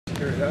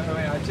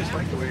I just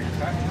like the way it's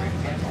happening.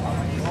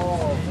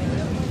 Oh,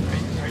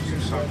 I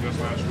used some just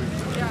last week.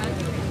 Yeah,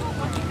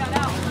 when we got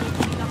out,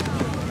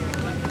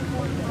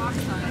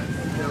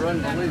 They're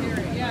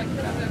unbelievable.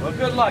 yeah. Well,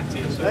 good luck to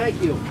you, sir.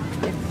 Thank you.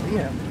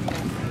 Yeah.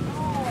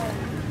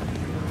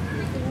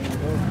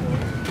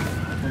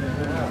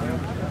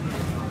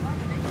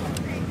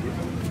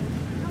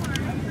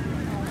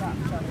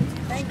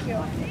 Thank you.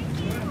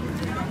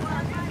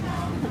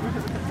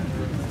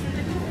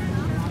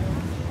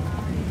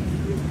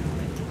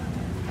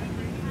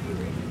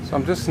 So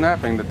I'm just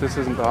snapping that this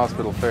isn't the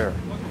hospital fair.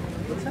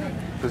 What's that?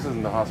 This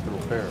isn't the hospital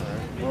fair,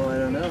 right? Oh, I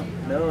don't know.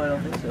 No, I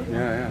don't think so.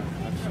 Yeah.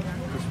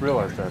 Just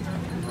realized that.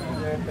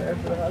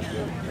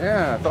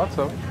 Yeah, I thought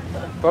so.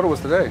 Thought it was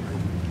today.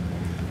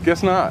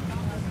 Guess not.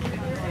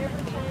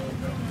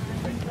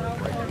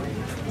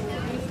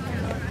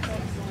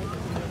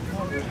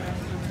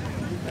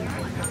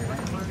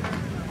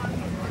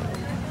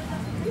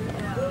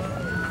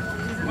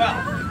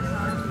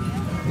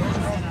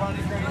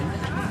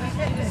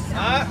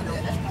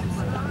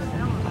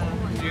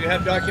 Do you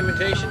have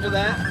documentation to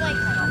that?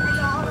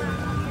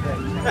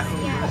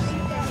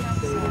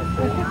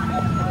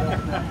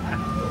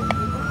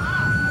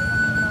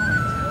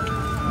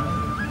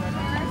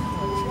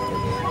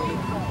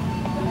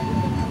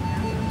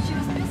 She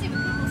was busy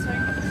with people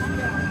starting to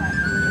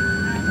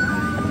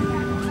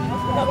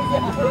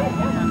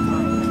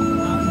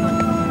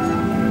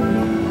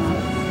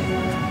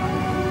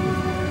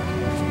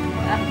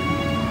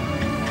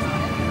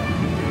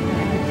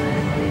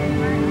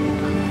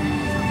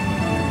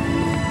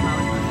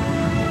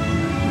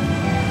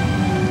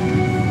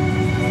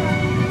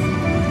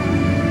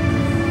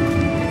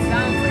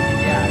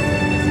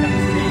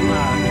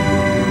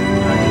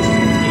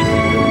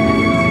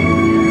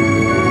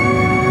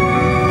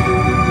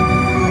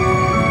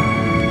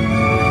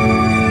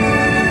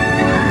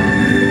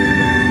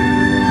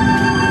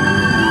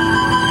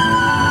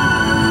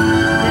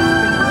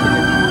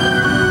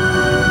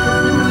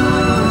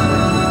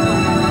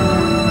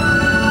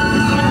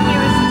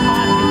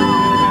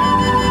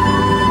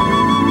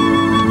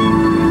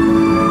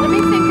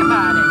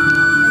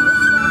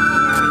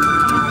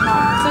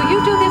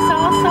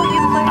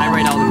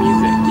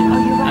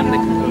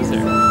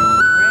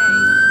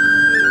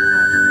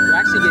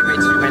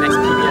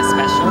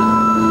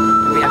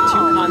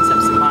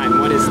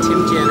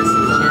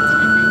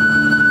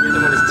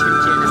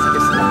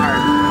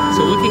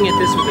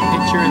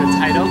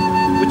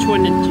Which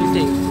one do you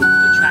think would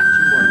attract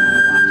you more to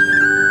watch it?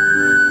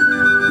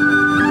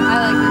 I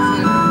like this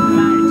one.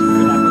 Right,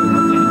 for that movie,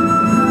 okay.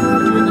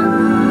 We're doing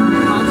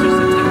the concert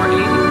September 8th.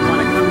 If you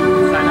want to come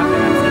sign up,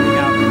 and I'm sending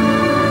out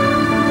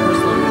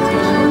personal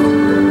invitations.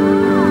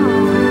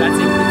 It's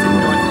in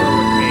North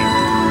Berwick Bay.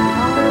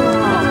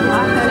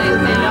 Oh,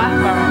 they love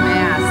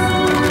Mass.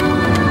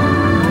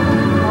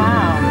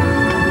 Wow.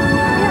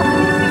 Yeah, what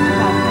do you think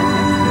about that?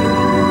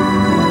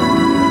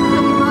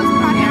 The most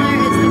popular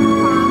is the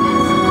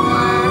promise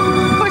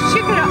Of course,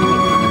 you could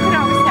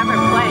always have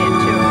her play it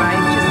too,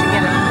 right? Just to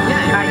get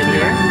an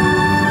idea.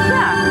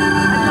 Yeah,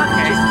 I'd love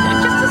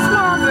just a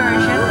small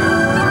version.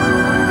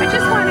 I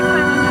just want to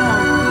kind of know.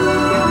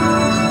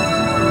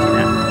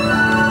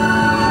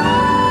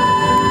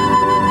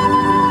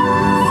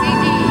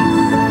 CDs.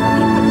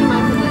 Put them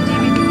on for the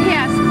DVD.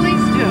 Yes,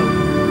 please do.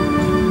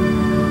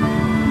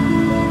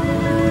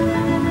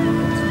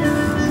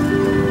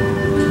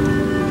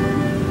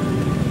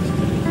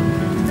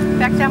 In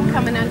fact, I'm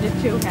coming under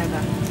too,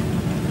 Heather.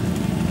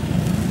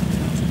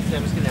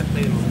 I'm just going to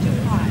play them with each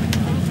other.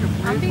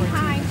 I'm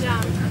behind,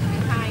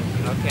 behind.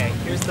 Okay,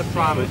 here's the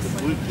promise.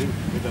 It's blue too.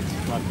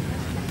 That's not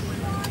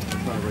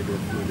a regular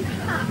blue.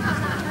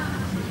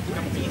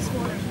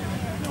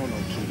 No,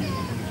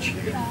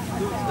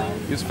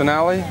 Use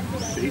Finale?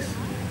 Chase.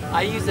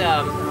 I use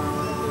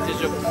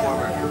digital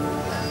performer.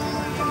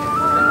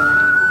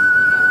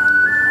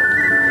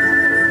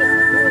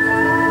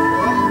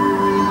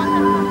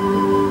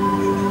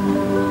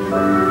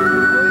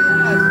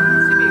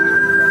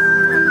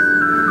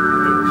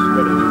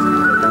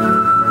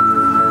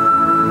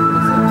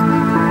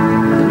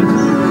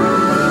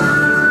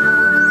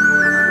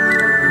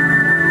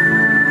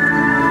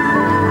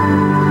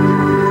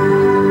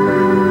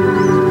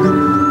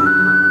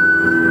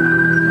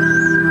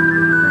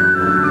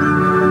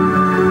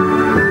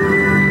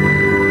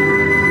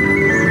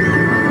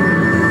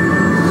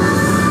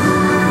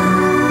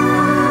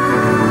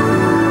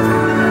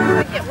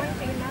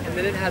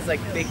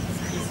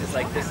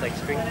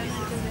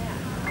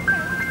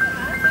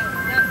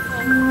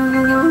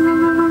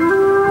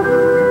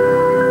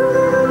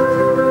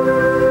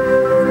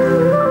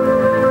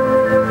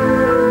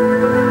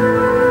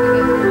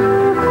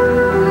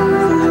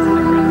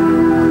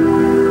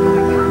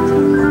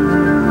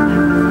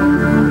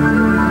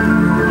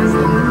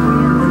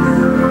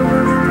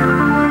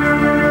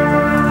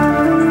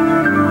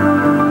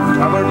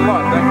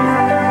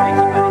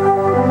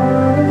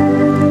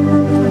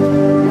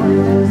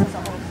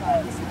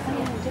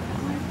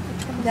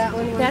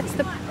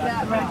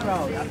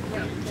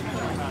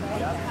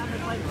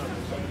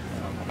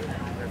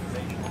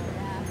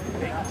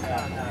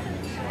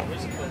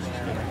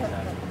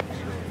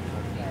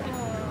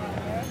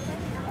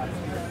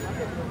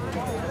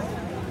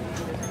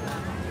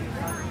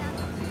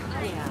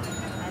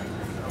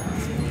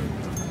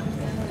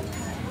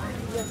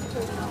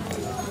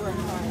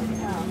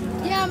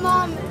 Yeah,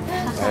 Mom.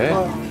 Hey.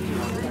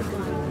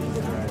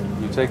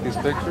 You take these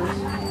pictures?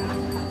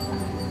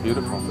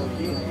 Beautiful.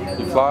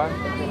 You fly?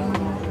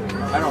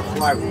 I don't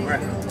fly with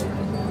rent.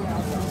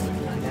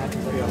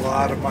 It'll be a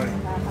lot of money.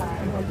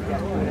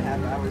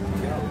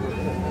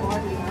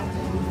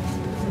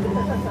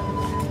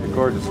 You're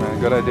gorgeous, man.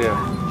 Good idea.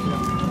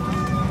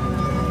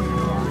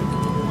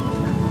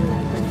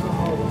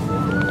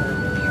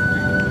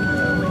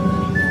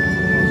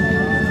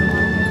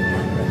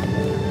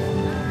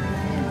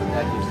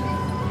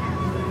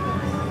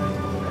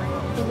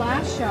 The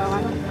last show,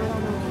 I don't know if you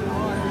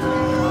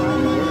know.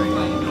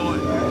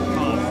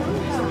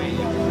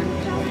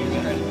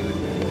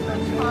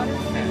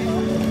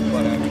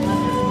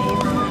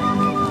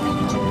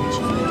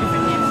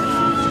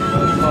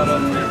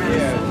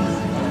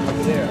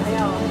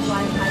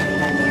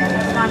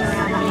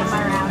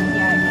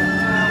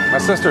 My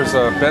sister's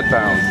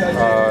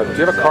bedbound. Do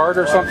you have a card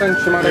or something?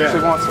 She might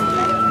actually want some.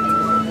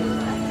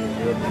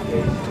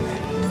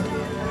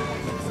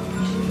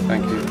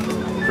 Thank you.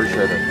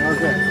 Appreciate it.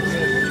 Okay.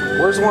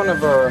 Where's one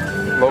of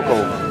local?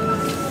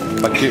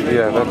 Like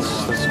yeah, that's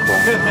cool.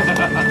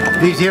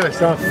 These here are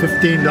selling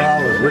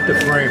 $15 with the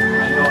frame.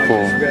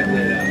 Cool.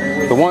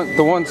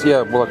 The ones,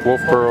 yeah, well, like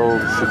Wolfboro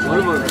should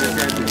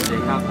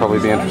probably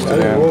be interested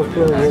in.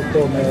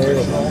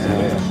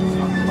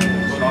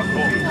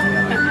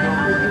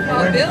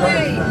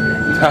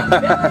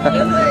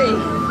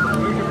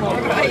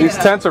 These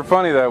tents are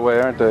funny that way,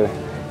 aren't they?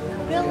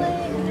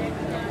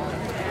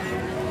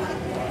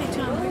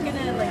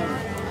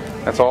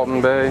 That's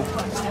Alton Bay.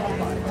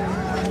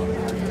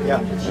 Yeah.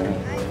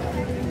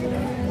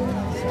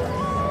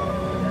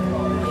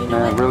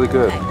 Man, really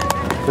good.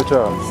 Good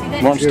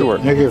job. Norm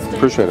Stewart. Thank you.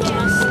 Appreciate it.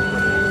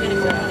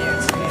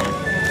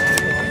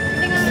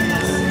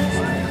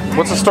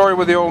 What's the story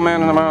with the old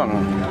man in the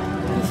mountain?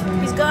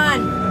 He's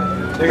gone.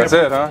 That's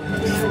it, huh?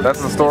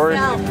 That's the story?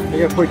 Fell. They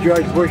gotta put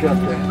George Bush up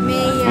there.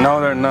 May, No,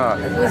 they're not.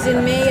 It was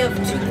in May of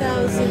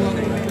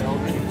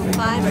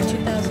 2005 or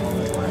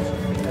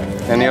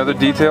 2004. Any other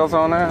details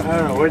on that? I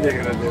don't know what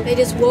they're gonna do. They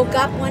just woke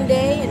up one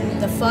day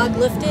and the fog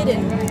lifted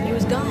and he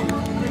was gone.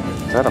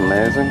 Is that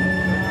amazing?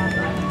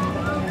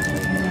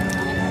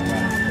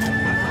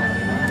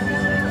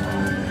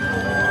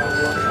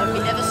 We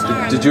never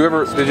saw him. Did you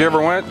ever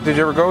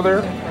go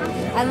there?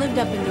 I lived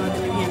up in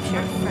northern New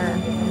Hampshire for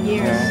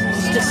years,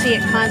 used to see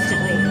it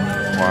constantly.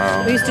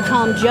 Wow. We used to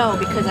call him Joe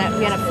because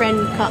we had a friend,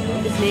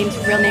 his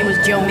real name was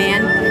Joe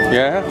Man.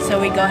 Yeah? So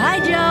we'd go, hi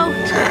Joe,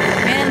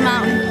 man of the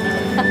mountain.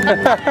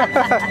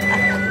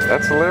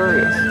 That's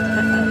hilarious.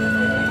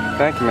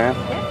 Thank you, man.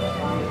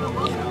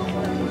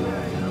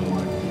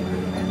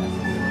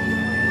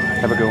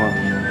 Have a good one.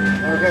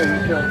 Okay, you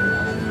too.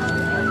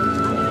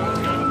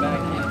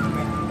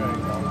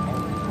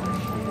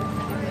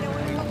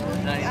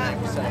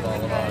 99% of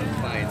all of our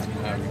clients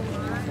are.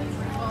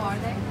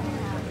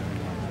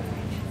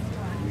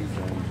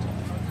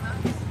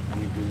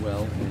 We do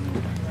well and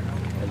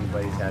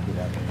everybody's happy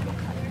that way.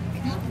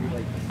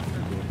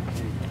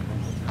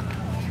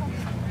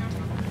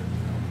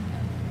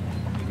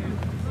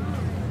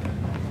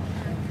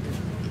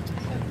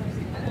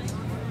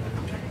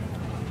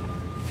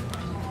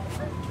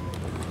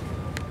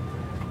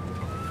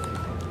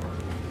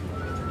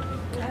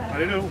 How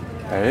do you do?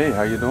 Hey,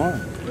 how you doing?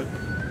 Good.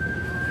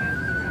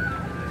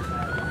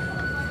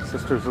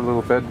 Sister's a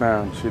little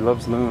bedbound. She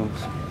loves loons.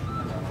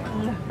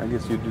 I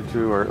guess you do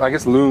too. Or I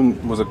guess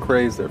loon was a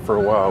craze there for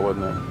a while,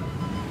 wasn't it?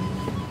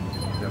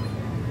 Yep.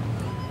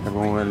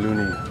 Everyone went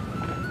loony.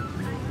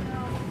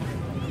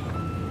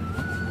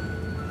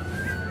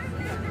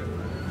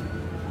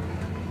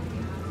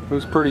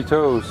 Who's pretty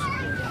toes?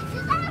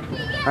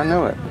 I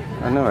know it.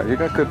 I know it. You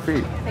got good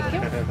feet. Thank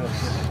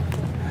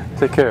you.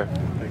 Take care.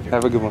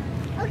 Have a good one.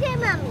 Okay,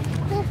 Mommy.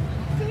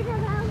 See the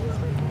house?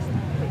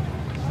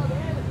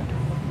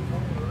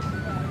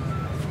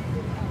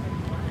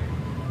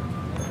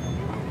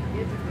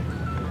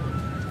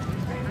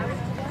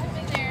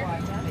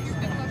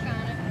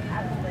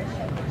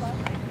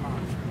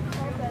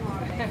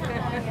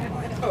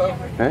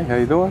 Hey, how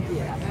you doing?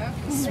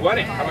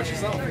 Sweating. How about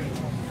yourself?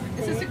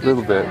 A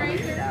little bit.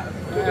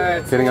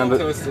 It's Getting a under,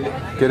 little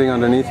toasty. getting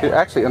underneath here.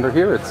 Actually, under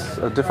here it's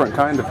a different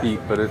kind of heat,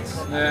 but it's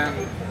Yeah.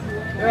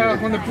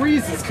 Yeah, when the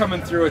breeze is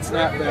coming through, it's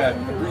not bad.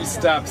 When the breeze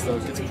stops, though,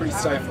 it gets pretty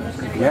stifling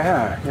pretty quick.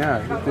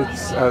 yeah.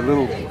 It's a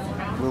little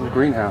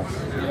greenhouse.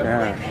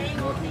 Yeah.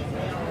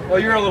 Well,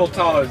 you're a little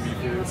taller than me,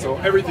 dude, so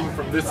everything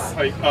from this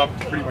height up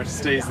pretty much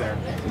stays there.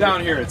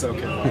 Down here, it's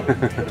okay.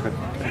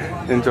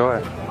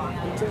 Enjoy.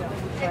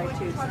 Try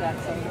to start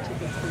selling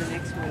tickets for the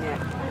next one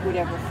at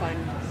whatever fund.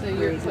 So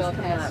your quilt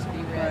has to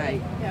be ready.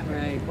 Right,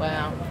 right.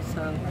 Wow.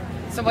 So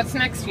So what's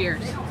next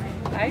year's?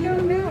 I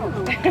don't know.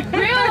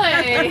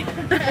 Really?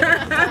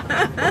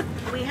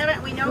 We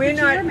haven't, we know We're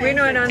the not, chairman. we're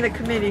not on the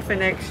committee for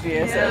next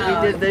year,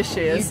 so we did this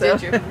year. You so.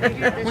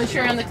 did Once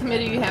you're on the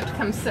committee, you have to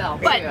come sell.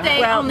 But they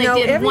Well, only no,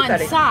 did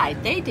everybody. one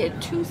side. They did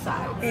two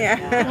sides.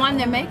 Yeah. The one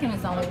they're making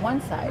is only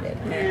one-sided.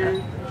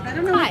 Yeah. I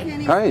don't know. Hi.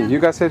 Hi, you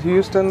guys at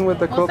Houston with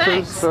the Well, quilters?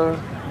 thanks.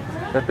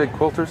 That big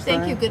quilters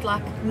Thank thing? you. Good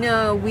luck.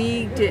 No,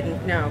 we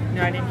didn't. No,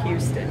 not in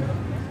Houston.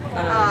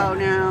 Oh,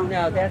 no.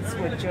 No, that's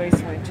what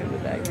Joyce went to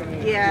with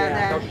Irene.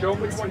 Yeah, that Show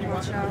me what you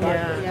want.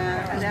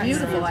 Yeah. that's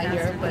Beautiful, I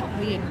hear, but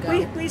we didn't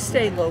go. We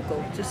stay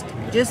local, just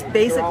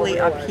basically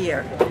up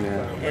here.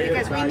 Yeah.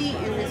 because we meet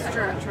in this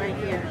church right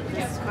here,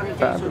 this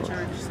congregational Fabulous.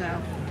 church,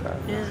 so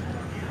Yeah.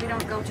 we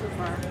don't go too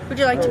far. Would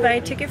you like to buy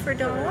a ticket for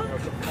 $1?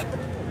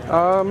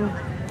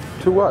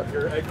 To what? To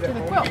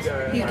the quilt.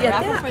 You get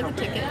raffle that. for the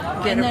ticket,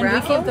 Get and a then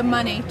raffle? we give the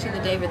money to the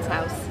David's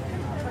House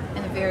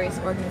and the various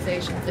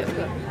organizations that we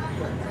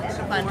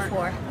fund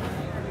for.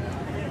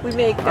 We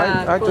make.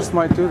 I just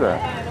might do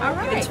that. All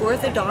right. It's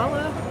worth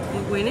 $1.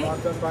 You win it. I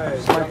just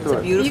might do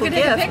it. You Beautiful can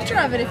take a gift. picture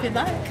of it if you'd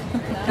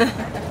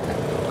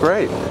like.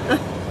 Great.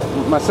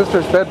 My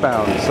sister's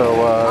bedbound, so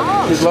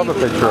she'd love a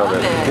picture of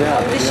it.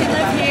 Yeah. Does she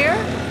live here?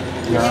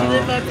 Does she No.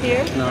 live up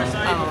here? No.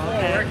 Oh,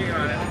 okay.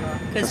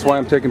 That's why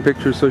I'm taking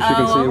pictures so she can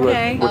Oh, see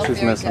okay. what Oh, she's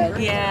very missing. good.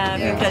 Yeah,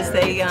 because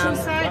they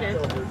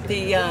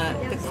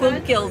the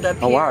quilt guild up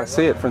Oh wow, I here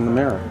see it from the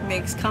mirror.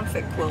 makes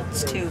comfort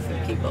quilts too for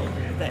people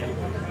that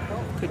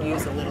could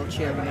use a little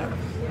cheering up.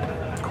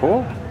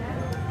 Cool.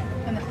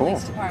 And the Cool.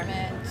 police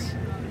department.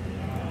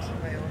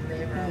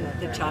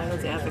 The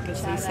Child's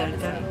Advocacy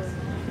Center.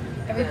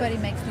 Everybody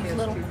makes these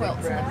little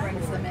quilts and then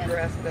brings them in,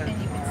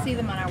 and you can see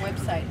them on our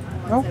website.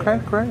 Okay,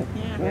 great.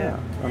 Yeah,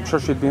 I'm sure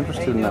she'd be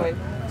interested in that.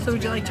 So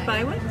would you like to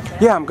buy one?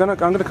 Yeah, I'm gonna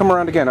come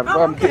around again. I'm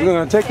okay.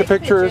 gonna take the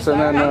pictures and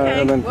then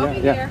Okay. We'll be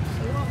yeah. here.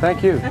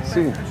 Thank you.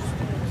 See you.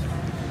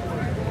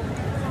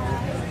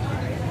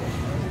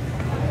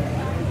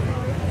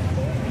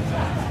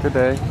 Good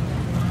day.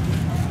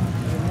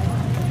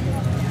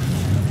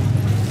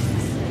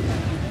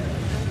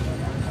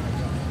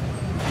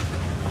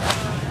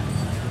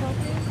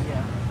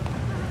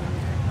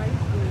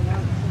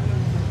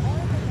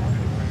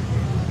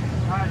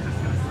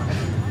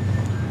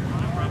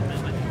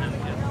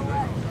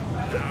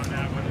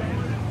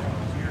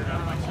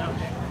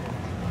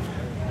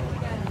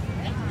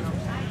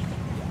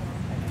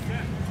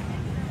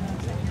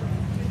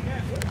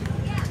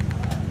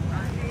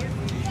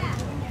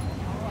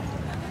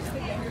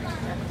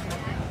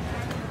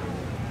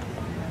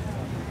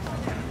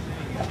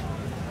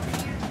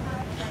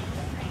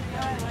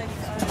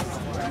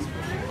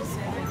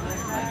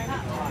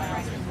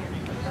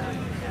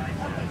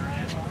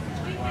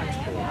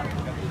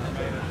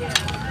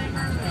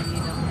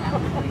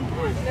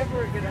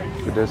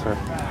 Good day, sir.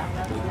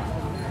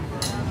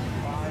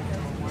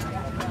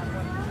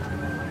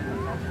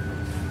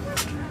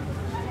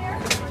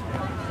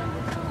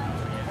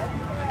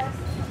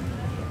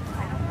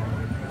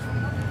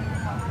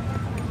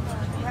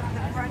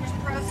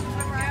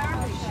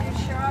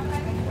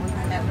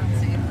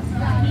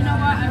 You know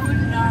what? I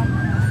wouldn't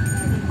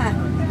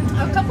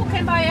know. A couple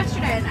came by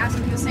yesterday and asked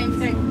me the same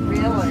thing.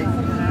 Really?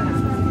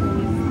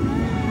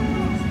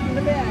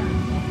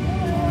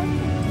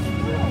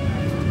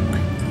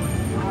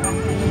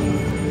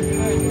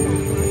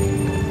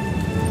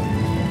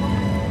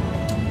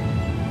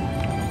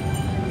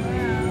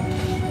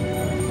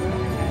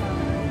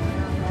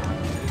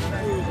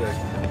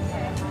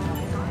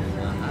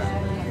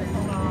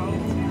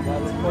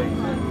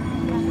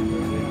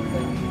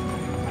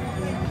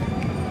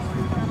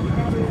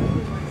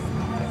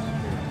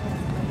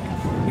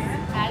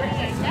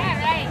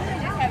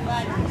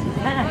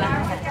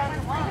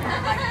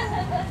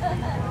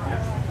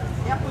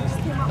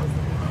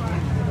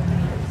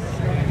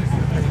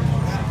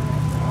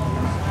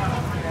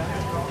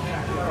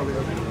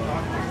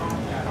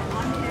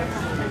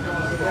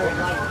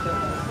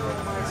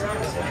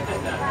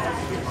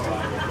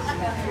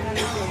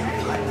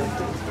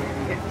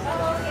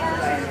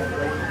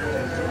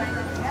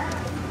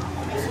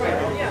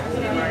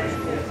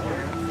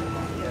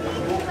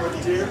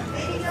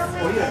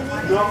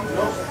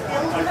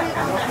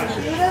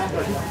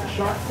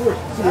 Shot first.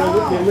 So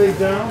they lay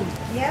down.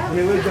 Yeah. When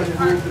they lay down, they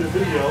do a bit of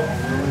video,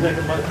 and then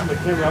the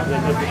camera out, and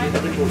then the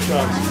individual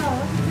shots.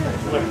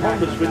 And I found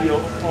this video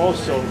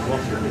also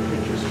while taking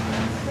pictures.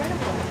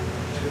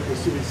 You can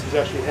see this is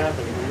actually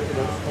happening.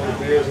 All the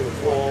bears and the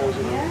falls,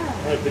 and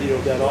I have video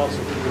of that also.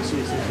 You can see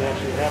these things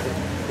actually happen.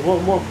 And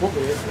more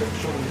importantly, it's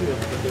showing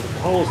the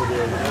calls are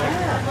there.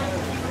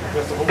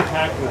 That's the whole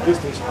pack in the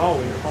distance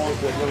howling to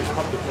that young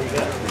pup to come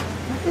back.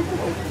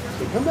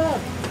 So come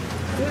back.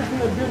 There's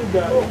been a good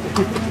guy.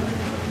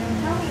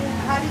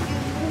 How did you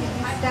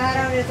start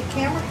out as a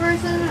camera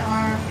person,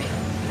 or?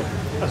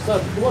 I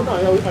started, well, no,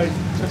 I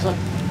started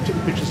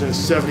taking pictures in the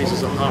 70s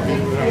as a hobby.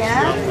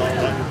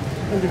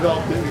 And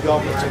developed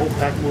this whole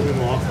pack moving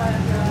off.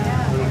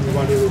 And we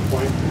wanted to a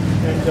point.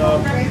 And I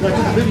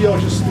did the video,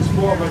 it's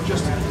more of a,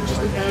 just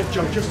an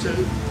adjunct, just to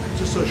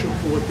just so show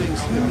for what things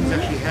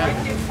actually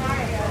happen.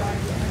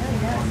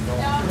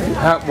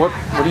 What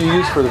do you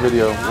use for the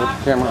video? What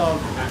camera? I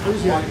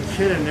was using a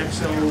Canon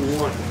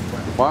XL1.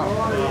 Wow,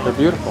 they're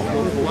beautiful.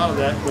 A lot of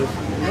that, but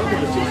the other one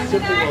is just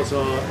simple as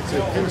it's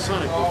a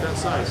Panasonic with that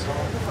size.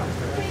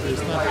 It's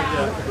not like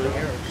that, but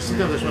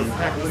sometimes I just want to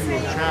pack with me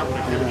and travel,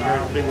 and I can't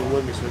carry a big one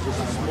with me, so it's just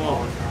a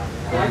small one.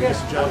 It gets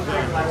the job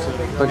done.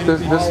 Like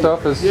this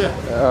stuff is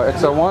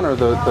XL1 or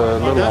the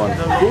little one?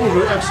 The little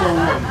one is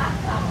XL1.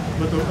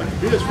 But the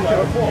biggest fish in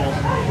the falls.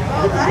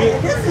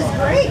 This is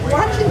great.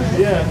 Watching.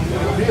 Yeah,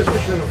 the biggest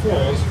fish in the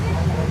falls.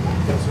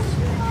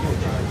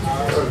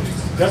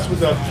 That's with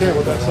that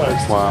camera that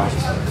size. Wow.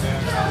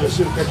 You'll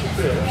see the catch a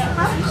fish.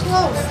 How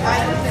close?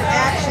 Like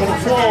actually. But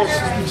the falls,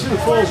 you see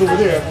the falls over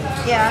there.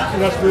 Yeah.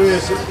 And that's where it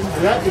is.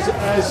 That is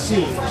as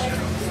seen.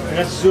 And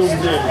that's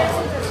zoomed in.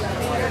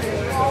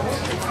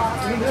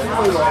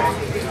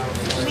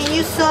 I mean,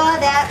 you saw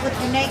that with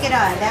your naked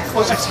eye. That's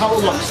That's how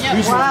it looks.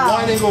 Using a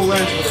wide angle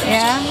lens.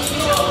 Yeah.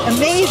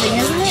 Amazing,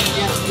 isn't it?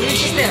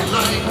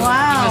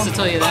 Wow. Supposed to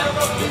tell you that.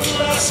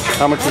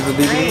 How much is the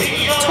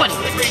DVD? 20.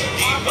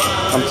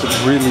 I'm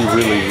really,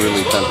 really,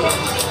 really tempted.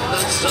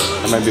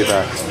 I might be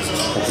back.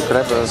 Thank you. Could I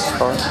have a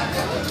card?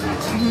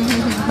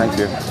 Thank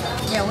you.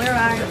 Yeah, where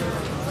are you?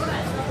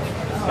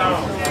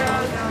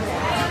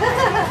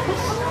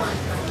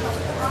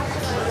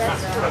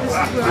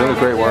 Really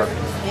great work.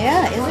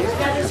 Yeah, isn't it?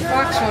 This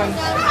box one.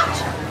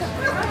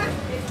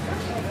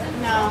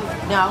 No.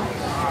 No.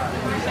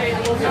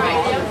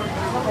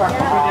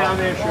 Down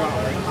there,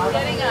 Sean.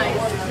 Getting ice.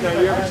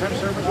 Yeah, you have a temp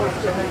service?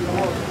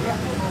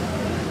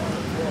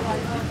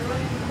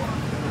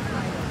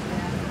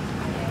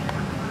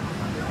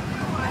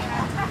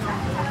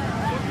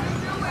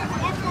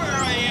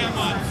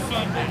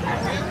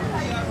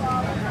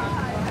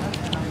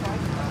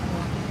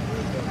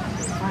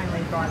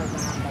 Finally brought it down.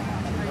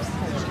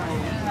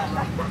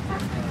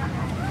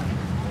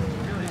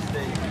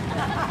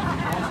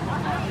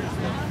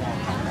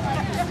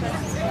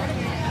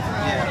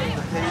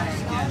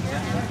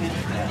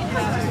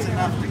 It's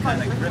enough to kind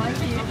of grip it.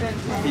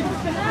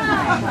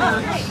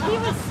 He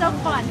was so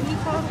fun. He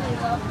totally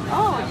loved it.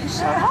 Oh, you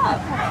shut up.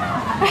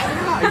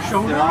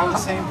 They're all the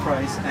same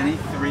price. Any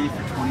 3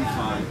 for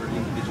 25 or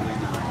individually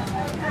different.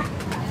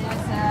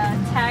 There's a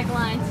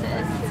tagline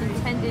says it's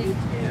intended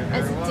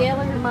as a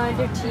daily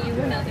reminder to you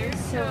and others.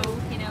 So,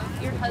 you know,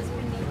 if your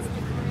husband needs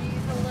to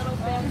breathe a little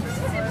bit,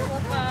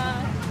 simplify.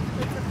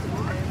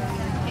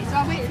 Okay, so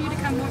I'll wait for you to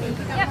come over and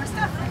pick up more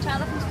stuff. My child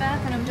comes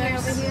back and I'm doing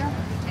over here.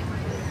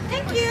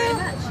 Thank Thank you you. very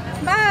much.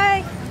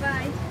 Bye.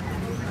 Bye.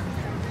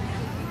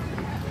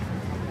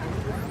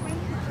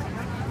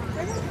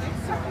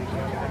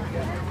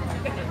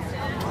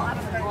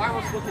 I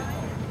was looking at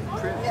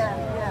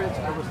prints. I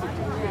was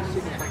looking at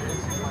sequence like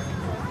this.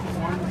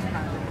 One's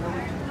kind of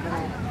really in the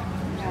middle.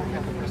 You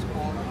got the first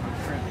ball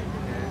print.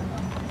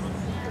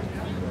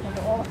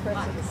 All the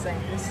prints are the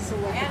same. This is a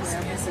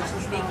lithograph. This is the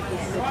thing.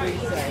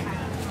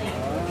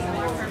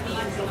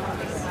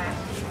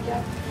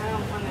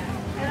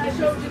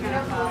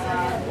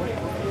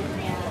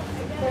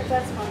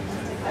 That's fine.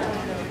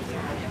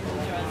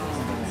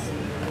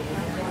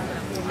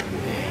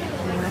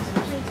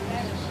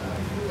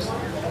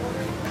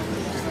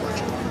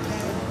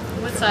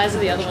 What size are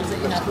the other ones that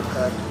you have?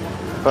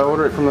 If I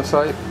order it from the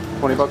site,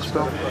 $20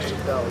 still?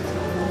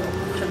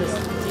 For this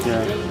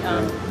Yeah.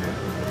 DVD?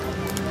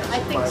 I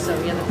think so,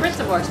 yeah. The prints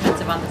are more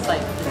expensive on the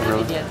site. The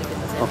Really? DVD, I think it's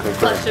the same. Okay,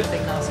 It's not great.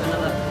 shipping though, so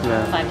another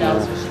Yeah,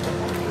 $5 for yeah. shipping.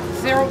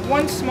 Is there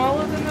one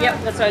smaller than that?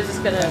 Yep, that's why I was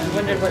just gonna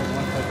wonder what.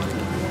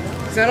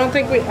 Because I don't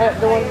think we the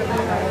one that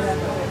we have.